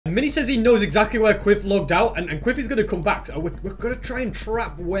And Mini says he knows exactly where Quiff logged out, and Quiff is going to come back. So we're going to try and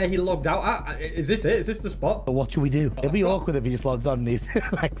trap where he logged out at. Is this it? Is this the spot? But what should we do? It'd be awkward if he just logs on and he's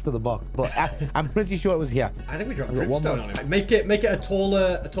next to the box. But I'm pretty sure it was here. I think we dropped dripstone on him. Make it a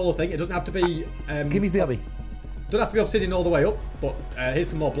taller thing. It doesn't have to be. Give me the obby. Don't have to be obsidian all the way up. But here's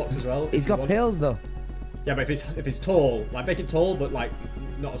some more blocks as well. He's got pills though. Yeah, but if it's tall, like make it tall, but like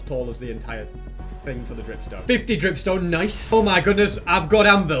not as tall as the entire thing for the dripstone. 50 dripstone, nice. Oh my goodness, I've got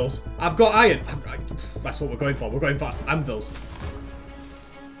anvils. I've got iron. That's what we're going for. We're going for anvils.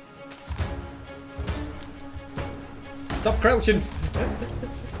 Stop crouching.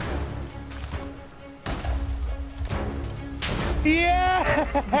 Yeah!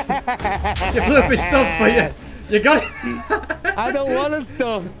 You blew up his stuff, but you got it. I don't want the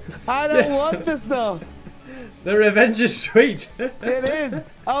stuff. I don't want the stuff. The revenge is sweet. It is.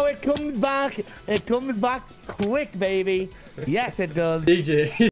 Oh, it comes back. It comes back quick, baby. Yes, it does. DJ.